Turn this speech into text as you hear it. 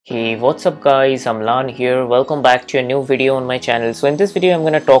Hey, what's up guys, I'm Lan here. Welcome back to a new video on my channel. So in this video I'm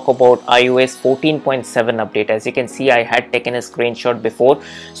going to talk about iOS 14.7 update. As you can see, I had taken a screenshot before.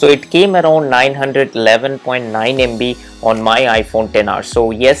 So it came around 911.9 MB on my iPhone XR.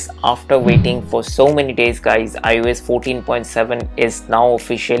 So yes, after waiting for so many days guys, iOS 14.7 is now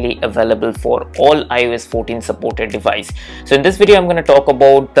officially available for all iOS 14 supported device. So in this video I'm going to talk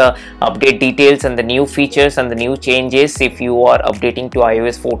about the update details and the new features and the new changes if you are updating to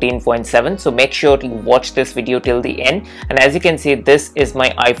iOS 14.7. so make sure you watch this video till the end. And as you can see, this is my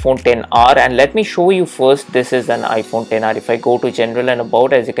iPhone XR, and let me show you first. This is an iPhone XR. If I go to general and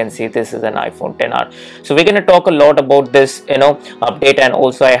about, as you can see, this is an iPhone XR. So we're going to talk a lot about this update, and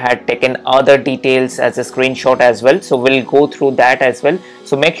also I had taken other details as a screenshot as well, so we'll go through that as well.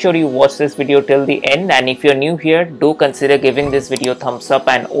 So make sure you watch this video till the end, and if you're new here, do consider giving this video a thumbs up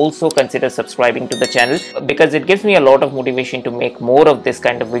and also consider subscribing to the channel, because it gives me a lot of motivation to make more of this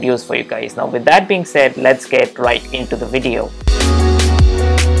kind of videos for you guys. Now with that being said, let's get right into the video.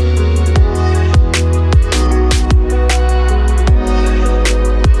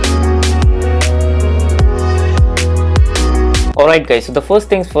 Alright guys, so the first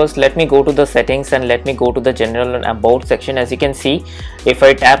things first, let me go to the settings and let me go to the general and about section. As you can see, if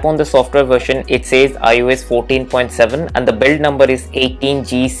I tap on the software version, it says iOS 14.7 and the build number is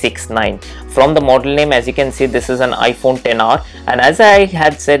 18G69. From the model name, as you can see, this is an iPhone XR, and as I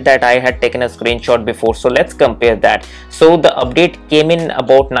had said that I had taken a screenshot before, so let's compare that. So the update came in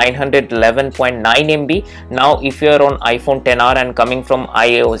about 911.9 MB. Now if you are on iPhone XR and coming from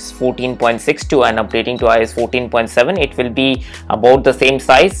iOS 14.62 and updating to iOS 14.7, it will be about the same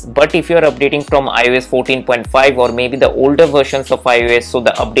size. But if you are updating from iOS 14.5 or maybe the older versions of iOS, so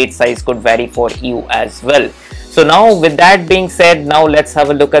the update size could vary for you as well. So now with that being said, now let's have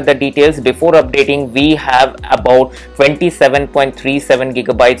a look at the details. Before updating, we have about 27.37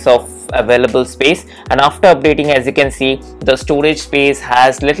 gigabytes of available space, and after updating, as you can see, the storage space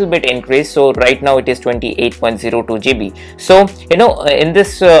has little bit increased. So right now it is 28.02 GB. So in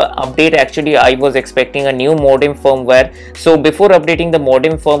this update, actually I was expecting a new modem firmware. So before updating, the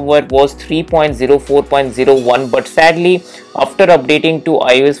modem firmware was 3.04.01, but sadly after updating to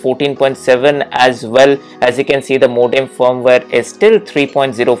iOS 14.7 as well, as you can see, the modem firmware is still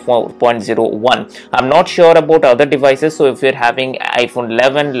 3.04.01. I'm not sure about other devices, so if you're having iPhone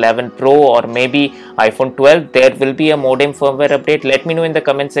 11 Pro or maybe iPhone 12, there will be a modem firmware update. Let me know in the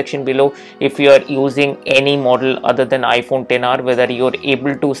comment section below if you are using any model other than iPhone XR, whether you're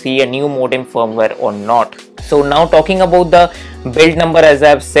able to see a new modem firmware or not. So now talking about the build number, as I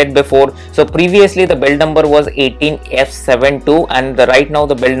have said before, so previously the build number was 18F72 and right now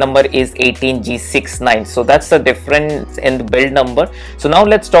the build number is 18G69. so that's the difference in the build number. So now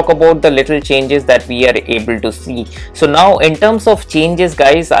let's talk about the little changes that we are able to see. So now in terms of changes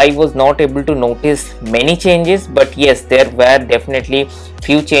guys, I was not able to notice many changes, but yes, there were definitely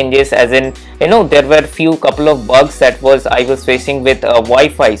few changes, as in there were few couple of bugs that I was facing with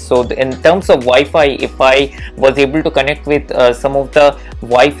Wi-Fi. So in terms of Wi-Fi, if I was able to connect with some of the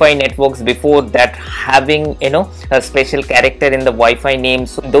Wi-Fi networks before that having a special character in the Wi-Fi name,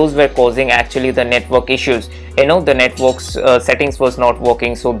 so those were causing actually the network issues. The network's settings was not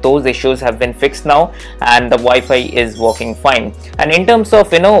working, so those issues have been fixed now and the Wi-Fi is working fine. And in terms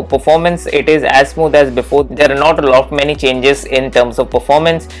of performance, it is as smooth as before. There are not a lot many changes in terms of performance.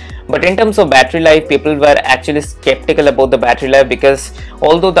 But in terms of battery life, people were actually skeptical about the battery life, because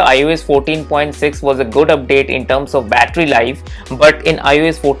although the iOS 14.6 was a good update in terms of battery life, but in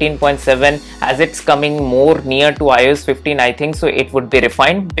iOS 14.7, as it's coming more near to iOS 15, I think so it would be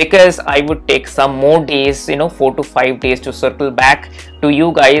refined, because I would take some more days, 4 to 5 days to circle back to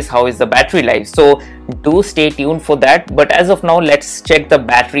you guys how is the battery life. So do stay tuned for that. But as of now, let's check the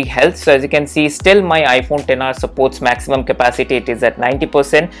battery health. So as you can see, still my iPhone XR supports maximum capacity. It is at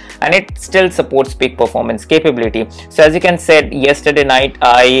 90% and it still supports peak performance capability. So as you can see, yesterday night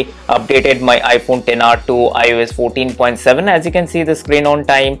I updated my iPhone XR to iOS 14.7. as you can see, the screen on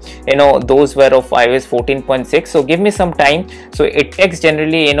time, those were of iOS 14.6. so give me some time. So it takes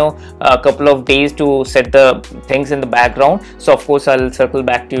generally a couple of days to set the things in the background. So of course I'll circle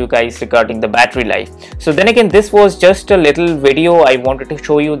back to you guys regarding the battery life. So then again, this was just a little video. I wanted to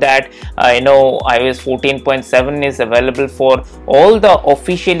show you that iOS 14.7 is available for all the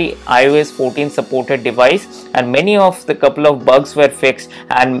officially the iOS 14 supported device, and many of the couple of bugs were fixed,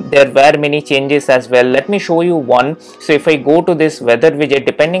 and there were many changes as well. Let me show you one. So if I go to this weather widget,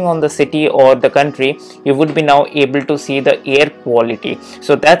 depending on the city or the country, you would be now able to see the air quality.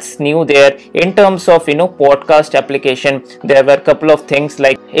 So that's new there. In terms of podcast application, there were a couple of things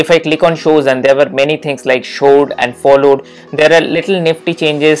like if I click on shows, and there were many things like showed and followed. There are little nifty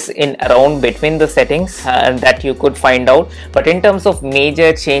changes in around between the settings that you could find out, but in terms of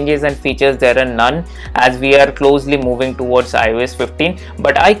major changes and features, there are none, as we are closely moving towards iOS 15.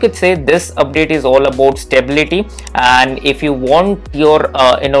 But I could say this update is all about stability, and if you want your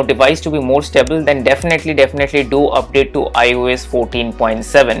device to be more stable, then definitely do update to iOS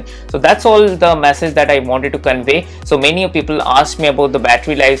 14.7. so that's all the message that I wanted to convey. So many people asked me about the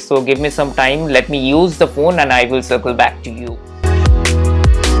battery life, so give me some time, let me use the phone and I will circle back to you.